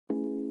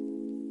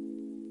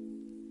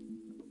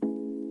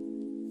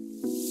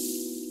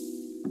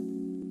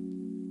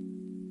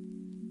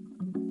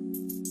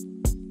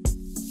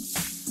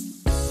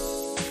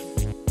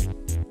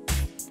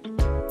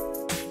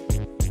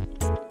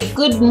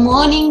Good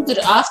morning, good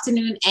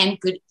afternoon, and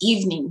good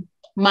evening.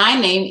 My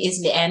name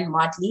is Leanne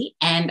Modley,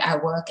 and I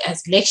work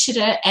as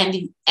lecturer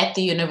at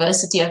the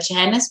University of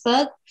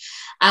Johannesburg.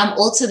 I'm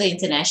also the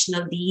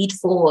international lead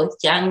for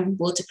Young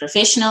Water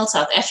Professionals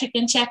South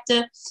African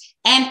chapter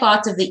and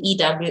part of the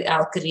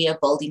EWL Career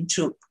Building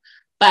Troop.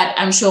 But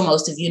I'm sure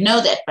most of you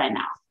know that by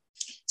now.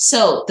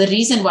 So the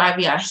reason why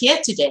we are here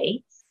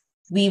today,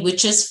 we would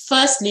just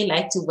firstly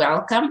like to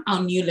welcome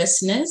our new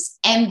listeners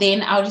and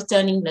then our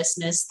returning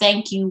listeners.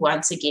 Thank you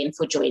once again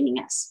for joining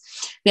us.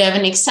 We have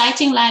an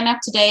exciting lineup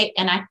today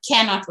and I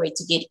cannot wait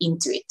to get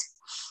into it.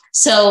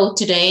 So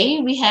today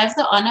we have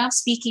the honor of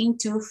speaking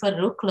to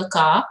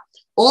Farokh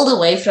all the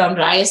way from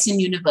Ryerson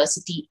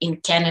University in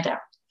Canada.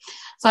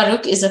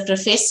 Farokh is a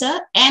professor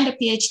and a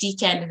PhD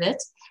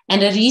candidate,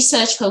 and her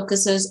research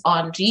focuses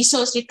on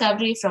resource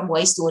recovery from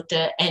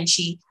wastewater, and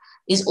she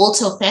is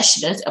also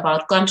passionate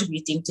about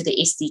contributing to the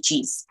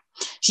SDGs.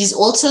 She's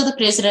also the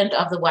president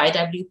of the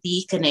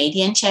YWP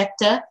Canadian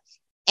chapter,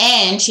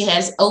 and she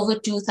has over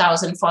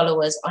 2,000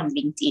 followers on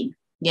LinkedIn.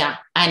 Yeah,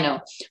 I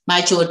know,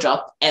 my jaw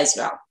dropped as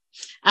well.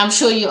 I'm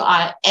sure you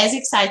are as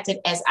excited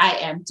as I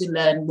am to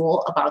learn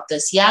more about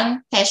this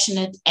young,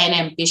 passionate, and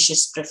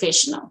ambitious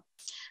professional.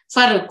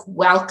 Farokh,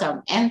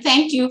 welcome, and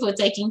thank you for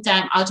taking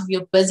time out of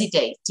your busy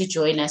day to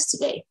join us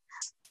today.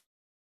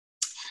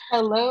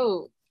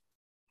 Hello.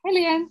 Hi,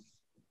 Leanne.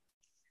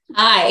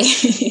 Hi.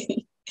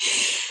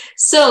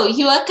 So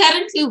you are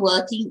currently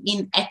working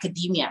in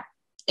academia.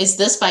 Is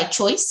this by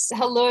choice?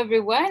 Hello,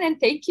 everyone, and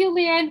thank you,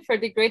 Leanne, for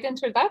the great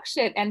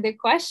introduction and the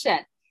question.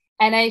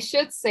 And I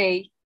should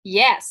say,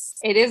 yes,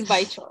 it is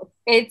by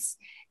choice.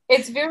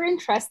 It's very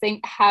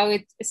interesting how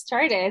it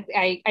started.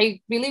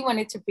 I really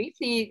wanted to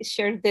briefly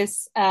share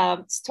this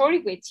story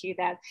with you,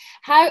 that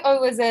how I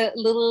was a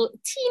little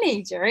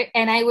teenager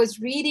and I was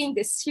reading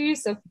this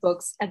series of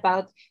books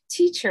about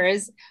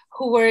teachers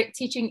who were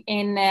teaching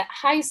in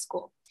high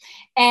school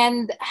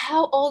and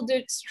how all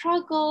the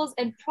struggles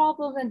and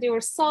problems that they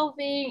were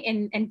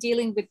solving and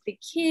dealing with the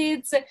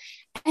kids.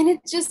 And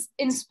it just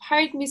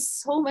inspired me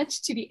so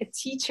much to be a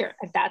teacher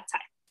at that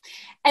time.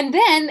 And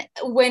then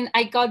when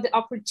I got the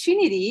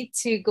opportunity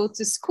to go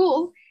to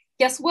school,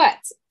 guess what?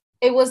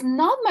 It was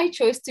not my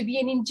choice to be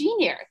an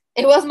engineer.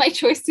 It was my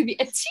choice to be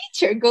a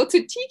teacher, go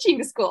to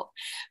teaching school.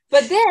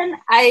 But then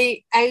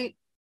I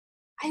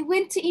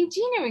went to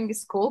engineering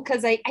school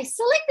because I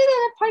selected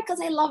that part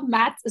because I love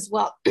math as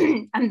well.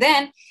 And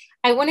then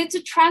I wanted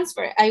to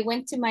transfer. I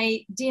went to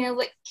my dean. I was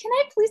like, can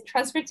I please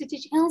transfer to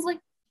teaching? And I was like,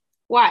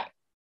 why?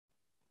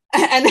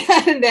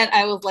 And then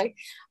I was like,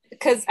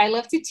 because I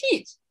love to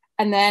teach.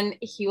 And then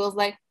he was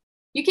like,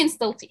 you can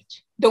still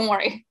teach. Don't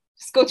worry.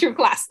 Just go to your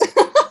class.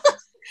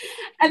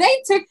 And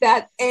I took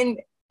that and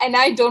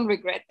I don't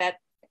regret that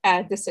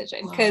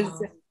decision because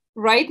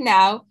right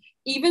now,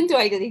 even though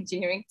I did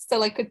engineering,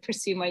 still I could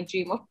pursue my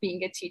dream of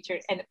being a teacher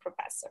and a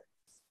professor.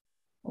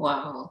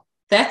 Wow.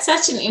 That's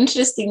such an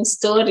interesting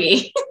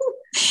story.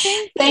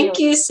 Thank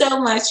you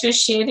so much for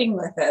sharing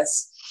with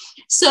us.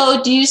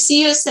 So do you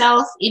see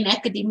yourself in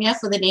academia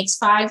for the next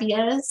 5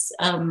 years?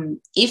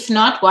 If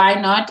not, why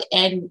not?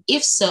 And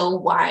if so,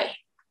 why?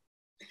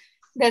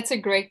 That's a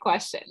great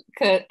question.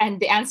 And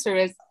the answer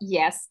is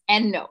yes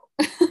and no.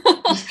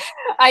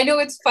 I know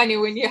it's funny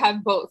when you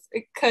have both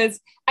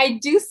because I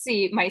do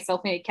see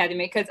myself in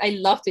academia because I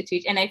love to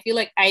teach. And I feel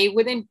like I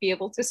wouldn't be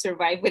able to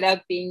survive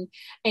without being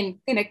in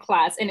a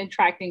class and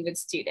interacting with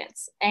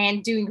students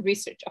and doing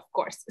research, of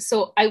course.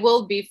 So I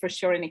will be for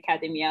sure in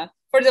academia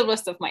for the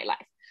rest of my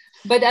life.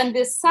 But on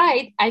this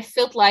side, I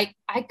felt like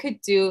I could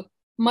do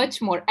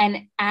much more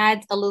and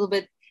add a little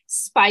bit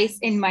spice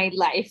in my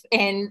life.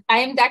 And I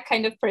am that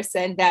kind of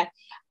person that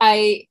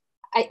I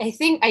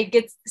think I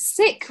get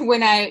sick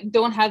when I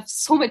don't have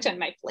so much on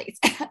my plate.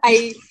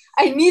 I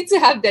need to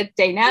have that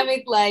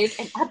dynamic life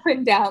and up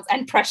and downs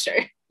and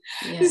pressure.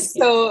 Yes,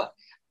 so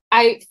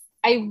yes.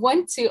 I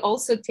want to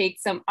also take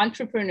some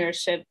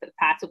entrepreneurship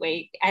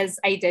pathway as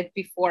I did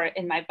before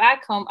in my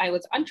back home. I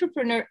was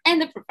entrepreneur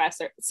and a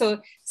professor. So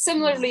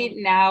similarly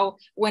now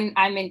when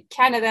I'm in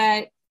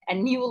Canada, a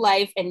new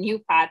life and new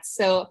path.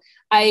 So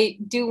I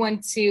do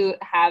want to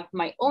have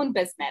my own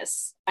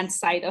business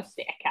outside of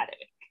the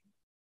academic.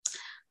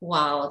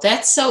 Wow,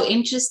 that's so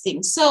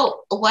interesting.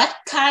 So what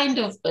kind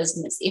of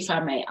business, if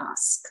I may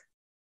ask?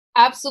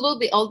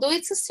 Absolutely. Although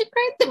it's a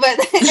secret, but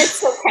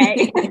it's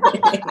okay.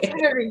 I'm going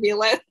to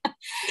reveal it.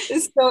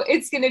 So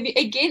it's going to be,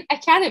 again,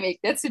 academic.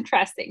 That's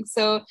interesting.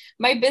 So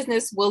my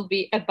business will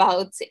be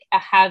about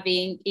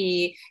having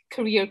a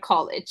career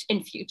college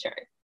in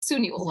future.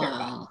 Soon you will hear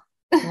about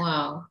it.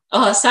 Wow.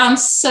 Oh,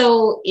 sounds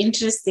so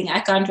interesting.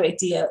 I can't wait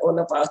to hear all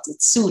about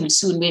it soon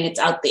when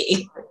it's out there.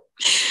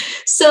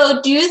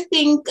 So do you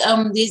think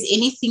there's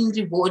anything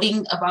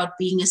rewarding about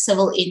being a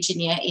civil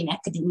engineer in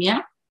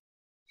academia?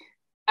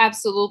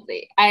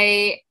 Absolutely.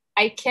 I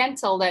can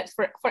tell that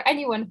for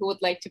anyone who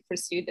would like to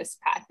pursue this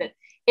path, that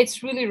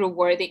it's really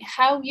rewarding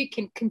how you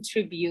can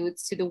contribute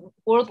to the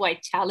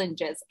worldwide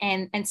challenges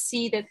and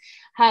see that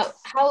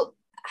how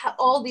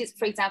all these,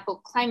 for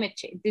example, climate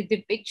change,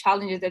 the big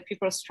challenges that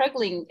people are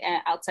struggling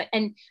outside.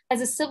 And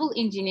as a civil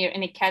engineer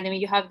in academy,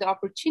 you have the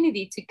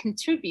opportunity to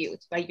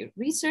contribute by your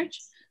research,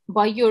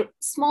 by your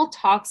small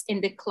talks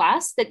in the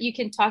class, that you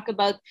can talk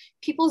about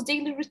people's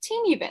daily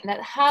routine, even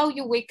that how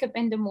you wake up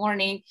in the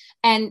morning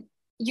and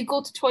you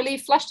go to toilet, you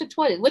flush the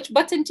toilet, which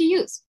button to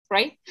use,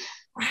 right?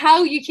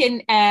 How you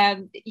can,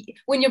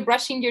 when you're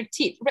brushing your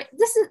teeth, right?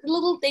 This is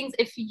little things.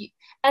 If you,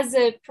 as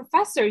a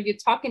professor, you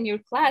talk in your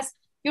class,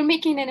 you're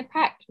making an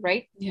impact,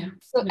 right? Yeah.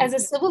 So as a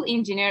civil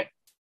engineer,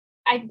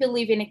 I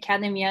believe in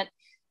academia,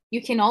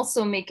 you can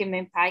also make an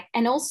impact.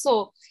 And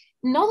also,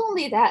 not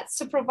only that,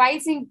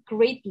 supervising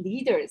great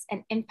leaders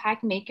and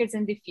impact makers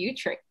in the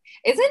future.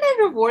 Isn't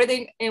it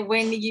rewarding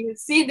when you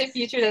see in the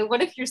future that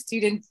one of your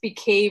students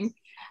became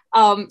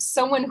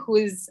someone who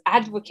is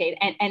advocate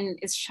and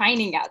is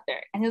shining out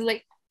there? And he's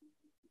like,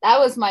 that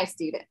was my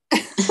student.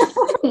 Isn't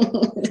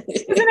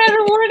that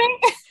rewarding?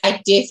 I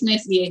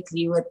definitely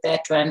agree with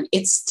that one.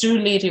 It's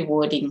truly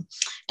rewarding.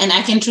 And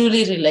I can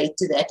truly relate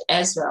to that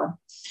as well.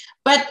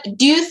 But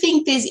do you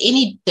think there's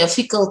any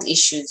difficult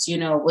issues,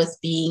 with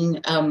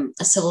being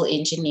a civil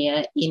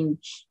engineer in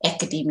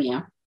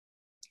academia?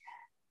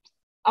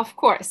 Of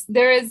course,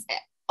 there is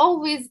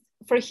always,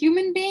 for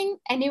human being,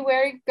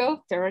 anywhere you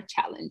go, there are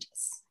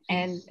challenges.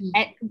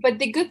 But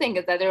the good thing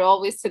is that there are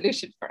always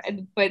solutions for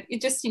it, but you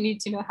need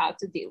to know how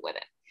to deal with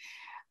it.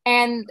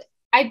 And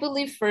I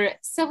believe for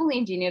civil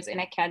engineers in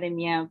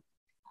academia,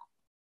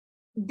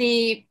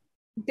 the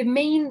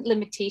main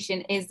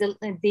limitation is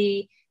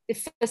the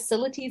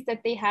facilities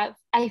that they have.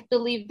 I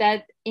believe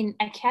that in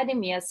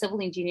academia,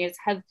 civil engineers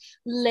have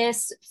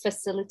less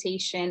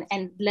facilitation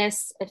and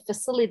less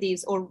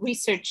facilities or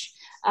research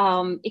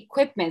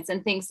equipments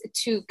and things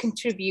to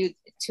contribute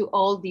to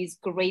all these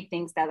great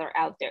things that are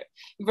out there.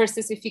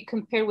 Versus if you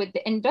compare with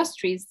the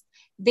industries,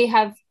 they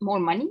have more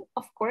money,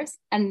 of course,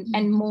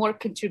 and more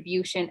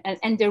contribution,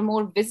 and they're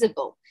more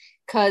visible.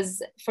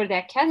 Because for the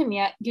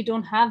academia, you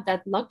don't have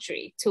that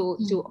luxury to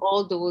do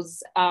all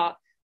those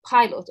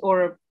pilot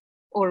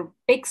or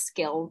big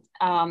scale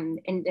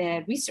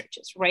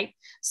researchers, right?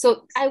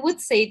 So I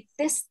would say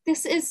this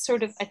is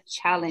sort of a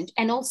challenge.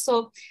 And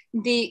also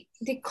the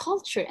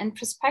culture and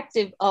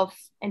perspective of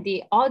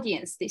the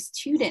audience, the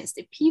students,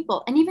 the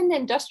people, and even the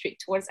industry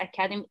towards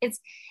academy,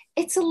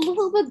 it's a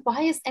little bit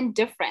biased and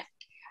different.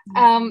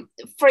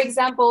 For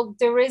example,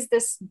 there is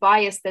this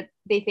bias that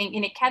they think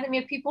in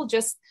academia, people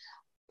just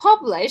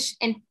publish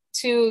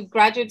into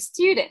graduate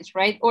students,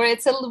 right? Or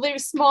it's a very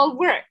small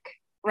work,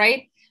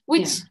 right?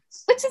 Which is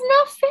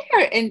not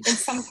fair in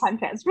some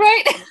contexts,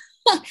 right?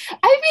 I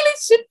feel it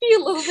should be a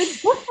little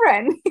bit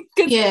different.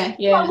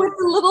 With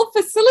the little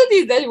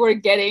facilities that we're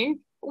getting,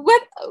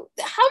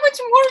 how much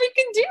more we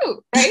can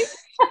do, right?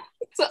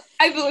 So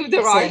I believe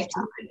there are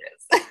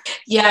challenges.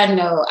 Yeah,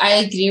 no, I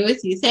agree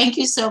with you. Thank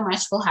you so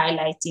much for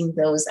highlighting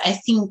those. I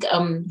think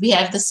we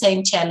have the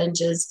same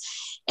challenges.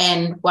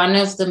 And one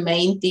of the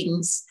main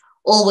things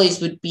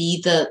always would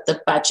be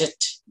the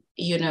budget.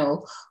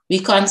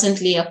 We're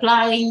constantly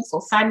applying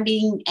for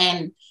funding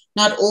and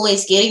not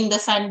always getting the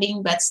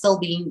funding, but still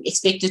being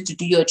expected to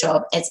do your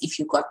job as if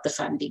you got the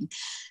funding.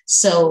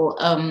 So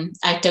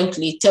I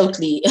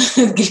totally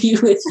agree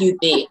with you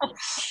there.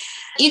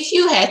 If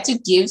you had to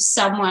give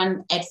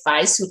someone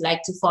advice who'd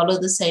like to follow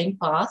the same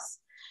path,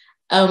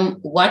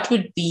 what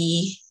would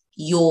be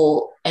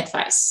your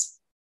advice?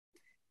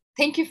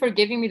 Thank you for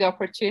giving me the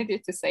opportunity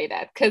to say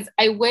that, because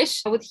I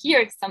wish I would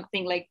hear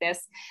something like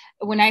this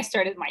when I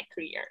started my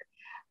career.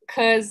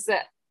 Because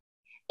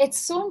it's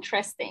so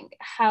interesting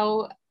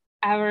how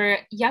our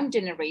young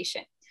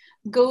generation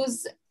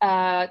goes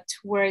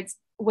towards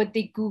what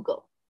they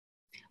Google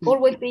or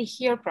what they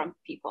hear from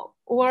people,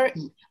 or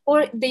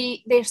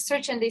they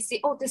search and they say,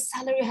 oh, this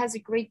salary has a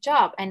great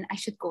job and I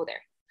should go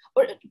there.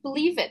 Or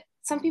believe it,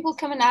 some people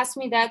come and ask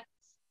me that,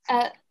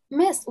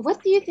 Miss,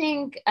 what do you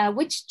think,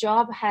 which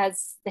job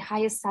has the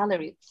highest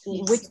salary?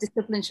 Which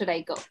discipline should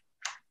I go?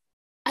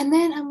 And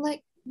then I'm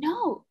like,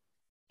 no,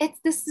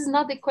 this is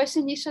not the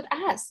question you should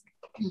ask.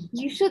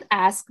 You should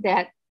ask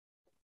that,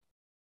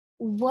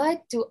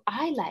 what do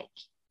I like?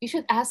 You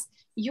should ask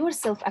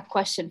yourself a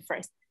question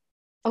first.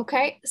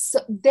 Okay, so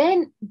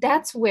then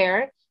that's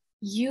where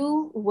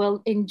you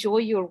will enjoy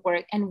your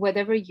work and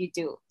whatever you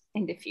do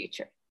in the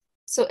future.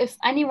 So if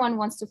anyone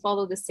wants to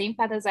follow the same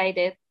path as I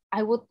did,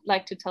 I would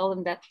like to tell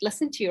them that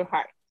listen to your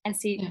heart and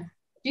see,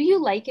 do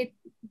you like it?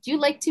 Do you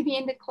like to be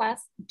in the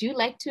class? Do you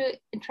like to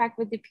interact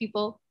with the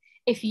people?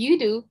 If you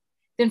do,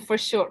 then for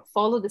sure,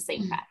 follow the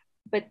same path.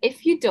 But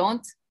if you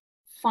don't,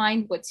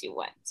 find what you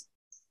want.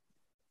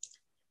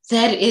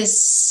 That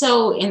is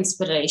so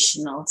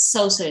inspirational,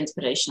 so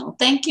inspirational.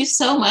 Thank you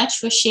so much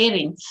for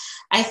sharing.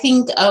 I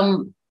think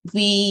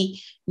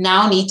we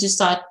now need to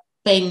start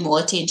paying more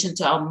attention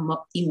to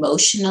our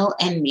emotional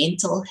and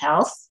mental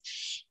health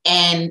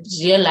and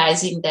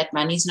realizing that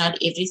money is not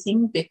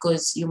everything,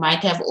 because you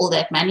might have all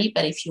that money,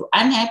 but if you're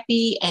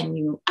unhappy and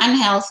you're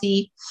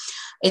unhealthy,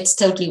 it's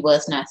totally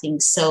worth nothing.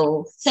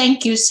 So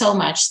thank you so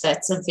much.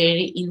 That's a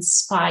very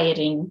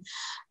inspiring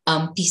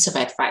piece of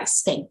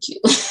advice. Thank you.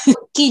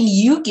 Can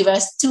you give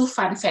us 2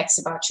 fun facts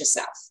about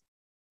yourself?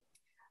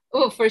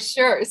 Oh, for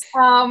sure.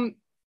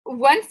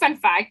 One fun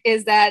fact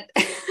is that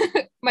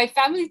my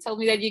family told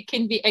me that you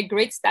can be a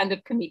great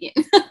stand-up comedian.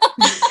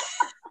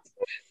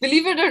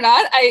 Believe it or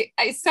not,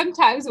 I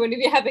sometimes when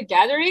we have a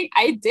gathering,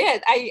 I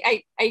did.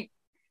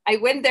 I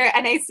went there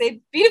and I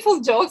said beautiful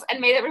jokes and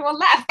made everyone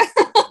laugh.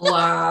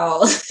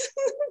 Wow.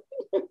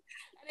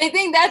 I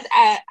think that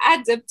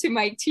adds up to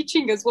my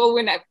teaching as well.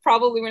 When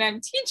I'm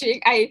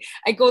teaching, I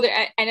go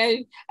there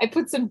and I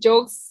put some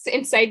jokes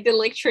inside the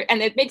lecture,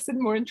 and it makes it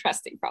more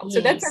interesting. Probably. Yes.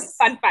 So that's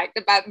a fun fact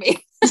about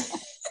me.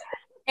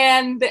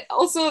 And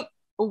also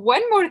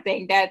one more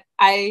thing, that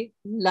I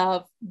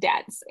love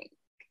dancing.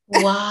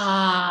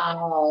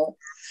 Wow.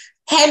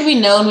 Had we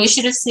known, we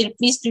should have said,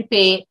 please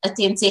prepare a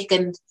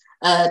 10-second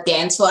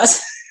dance for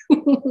us.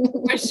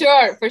 For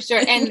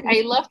sure. And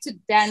I love to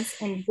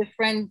dance in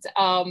different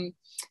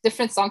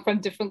songs from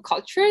different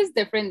cultures,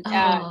 different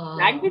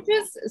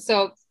languages.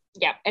 So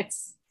yeah,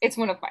 it's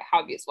one of my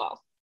hobbies as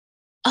well.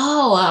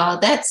 Oh, wow.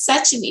 That's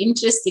such an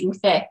interesting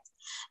fact.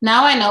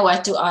 Now I know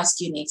what to ask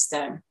you next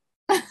time.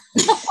 For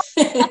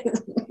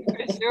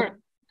sure.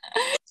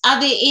 Are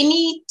there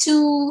any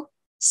 2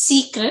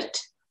 secret,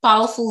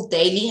 powerful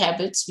daily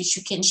habits which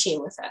you can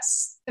share with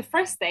us? The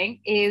first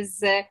thing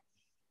is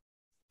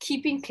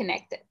keeping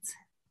connected.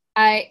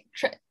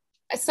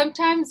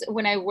 Sometimes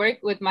when I work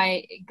with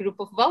my group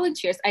of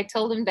volunteers, I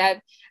tell them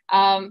that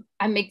I'm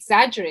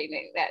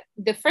exaggerating that.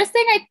 The first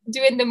thing I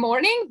do in the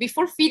morning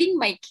before feeding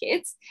my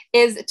kids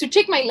is to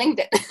check my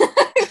LinkedIn.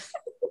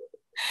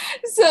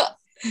 So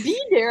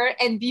be there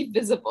and be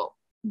visible.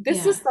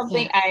 This is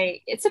something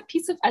it's a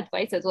piece of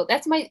advice as well.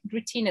 That's my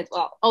routine as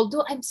well.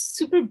 Although I'm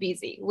super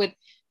busy with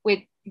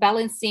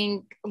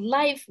balancing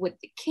life with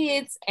the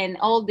kids and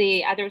all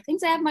the other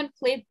things I have on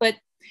plate, but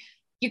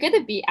you got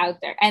to be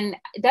out there. And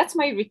that's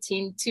my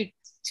routine, to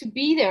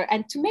be there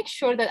and to make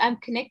sure that I'm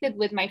connected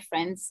with my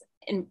friends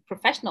in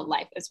professional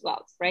life as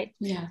well, right?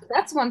 Yeah. So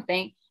that's one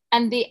thing.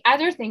 And the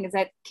other thing is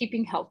that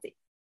keeping healthy.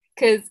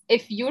 Because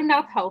if you're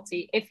not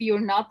healthy, if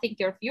you're not taking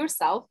care of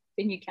yourself,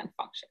 then you can't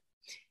function.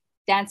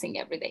 Dancing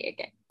every day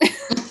again.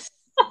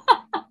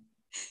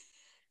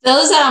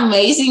 Those are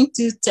amazing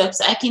 2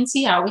 tips. I can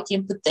see how we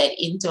can put that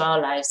into our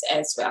lives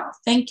as well.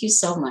 Thank you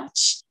so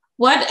much.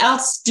 What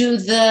else do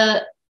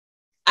the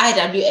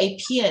IWA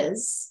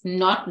peers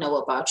not know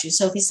about you?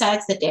 So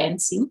besides the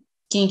dancing,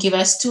 can you give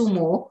us 2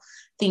 more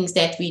things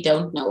that we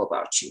don't know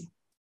about you?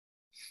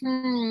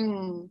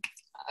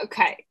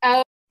 Okay.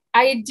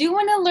 I do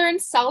want to learn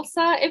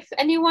salsa. If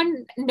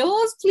anyone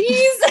knows,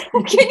 please,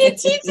 can you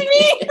teach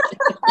me?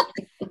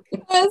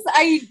 Because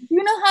I do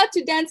know how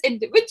to dance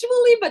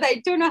individually, but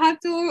I don't know how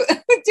to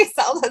do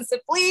salsa. So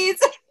please,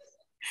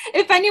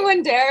 if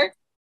anyone there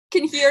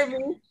can hear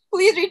me,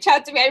 please reach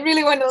out to me. I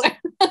really want to learn,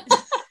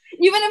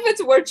 even if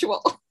it's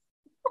virtual.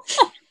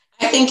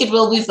 I think it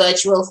will be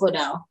virtual for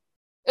now.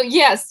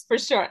 Yes, for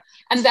sure.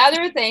 And the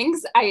other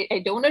things,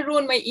 I don't want to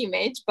ruin my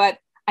image, but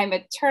I'm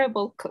a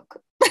terrible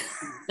cook.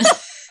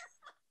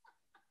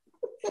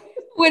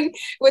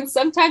 When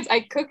sometimes I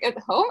cook at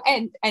home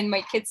and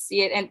my kids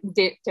see it and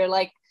they're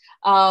like,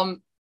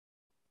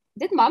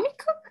 did mommy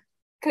cook?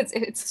 Because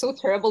it's so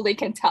terrible, they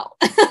can tell.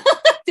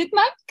 Did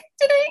mommy cook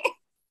today?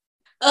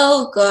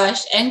 Oh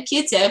gosh, and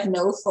kids have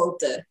no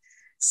filter.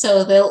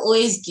 So they'll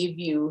always give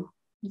you,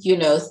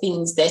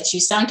 things that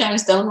you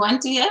sometimes don't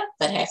want to hear,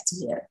 but have to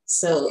hear.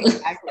 So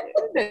exactly.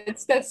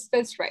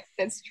 That's right.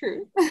 That's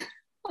true.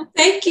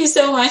 Thank you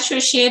so much for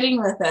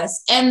sharing with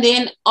us. And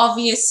then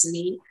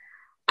obviously,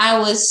 I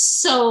was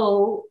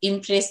so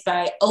impressed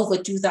by over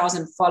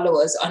 2,000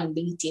 followers on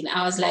LinkedIn.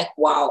 I was like,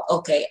 wow,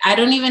 okay, I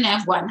don't even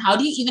have one. How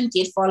do you even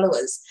get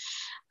followers?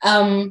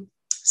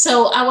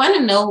 So I want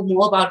to know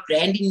more about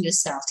branding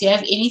yourself. Do you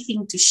have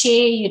anything to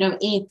share,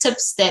 any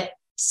tips that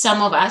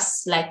some of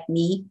us like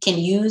me can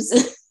use?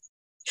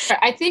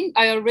 I think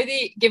I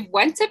already give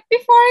one tip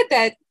before,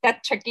 that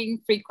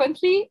checking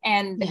frequently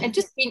and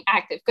just being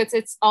active, because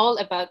it's all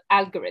about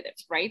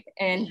algorithms, right?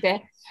 And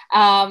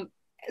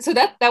so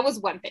that was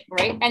one thing,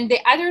 right? And the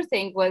other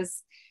thing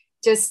was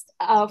just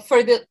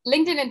for the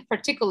LinkedIn in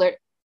particular,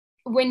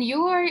 when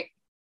you are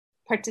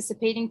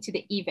participating to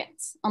the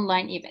events,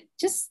 online event,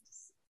 just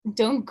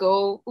don't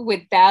go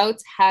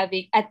without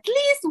having at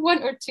least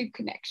 1 or 2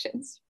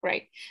 connections,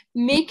 right?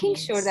 Making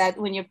sure that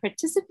when you're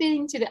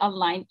participating to the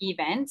online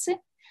events,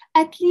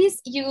 at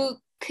least you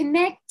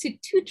connect to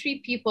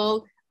 2-3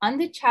 people on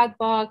the chat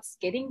box,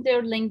 getting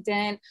their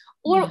LinkedIn,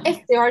 or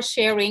if they are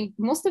sharing,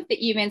 most of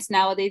the events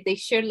nowadays, they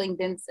share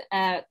LinkedIn's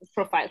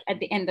profiles at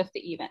the end of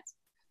the event.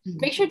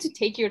 Make sure to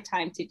take your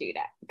time to do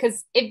that,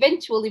 because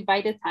eventually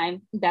by the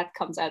time that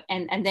comes out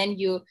and then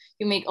you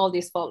make all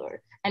these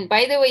followers. And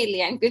by the way,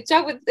 Leanne, good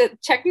job with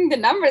checking the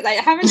numbers. I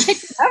haven't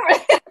checked the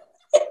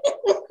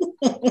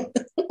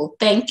numbers.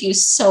 Thank you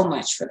so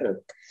much,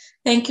 Farokh.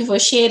 Thank you for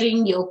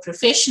sharing your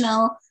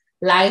professional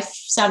life,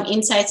 some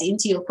insights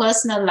into your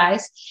personal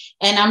life.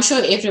 And I'm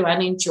sure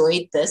everyone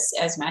enjoyed this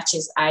as much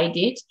as I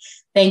did.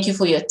 Thank you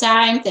for your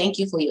time. Thank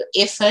you for your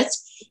effort.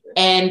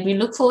 And we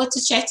look forward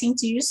to chatting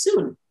to you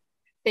soon.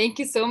 Thank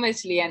you so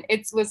much, Leanne.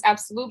 It was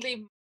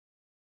absolutely